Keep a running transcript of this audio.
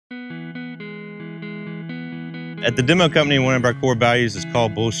At the demo company, one of our core values is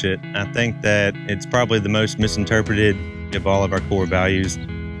called bullshit. I think that it's probably the most misinterpreted of all of our core values.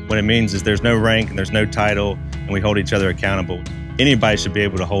 What it means is there's no rank and there's no title, and we hold each other accountable. Anybody should be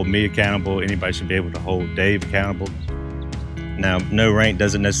able to hold me accountable. Anybody should be able to hold Dave accountable. Now, no rank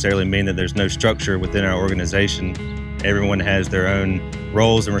doesn't necessarily mean that there's no structure within our organization. Everyone has their own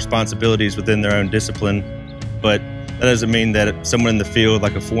roles and responsibilities within their own discipline, but that doesn't mean that someone in the field,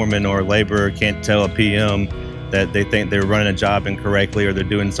 like a foreman or a laborer, can't tell a PM that they think they're running a job incorrectly or they're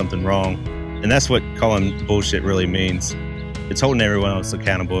doing something wrong. And that's what calling bullshit really means. It's holding everyone else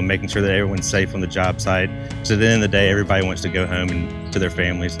accountable and making sure that everyone's safe on the job site. So at the end of the day, everybody wants to go home and to their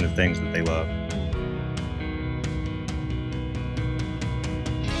families and the things that they love.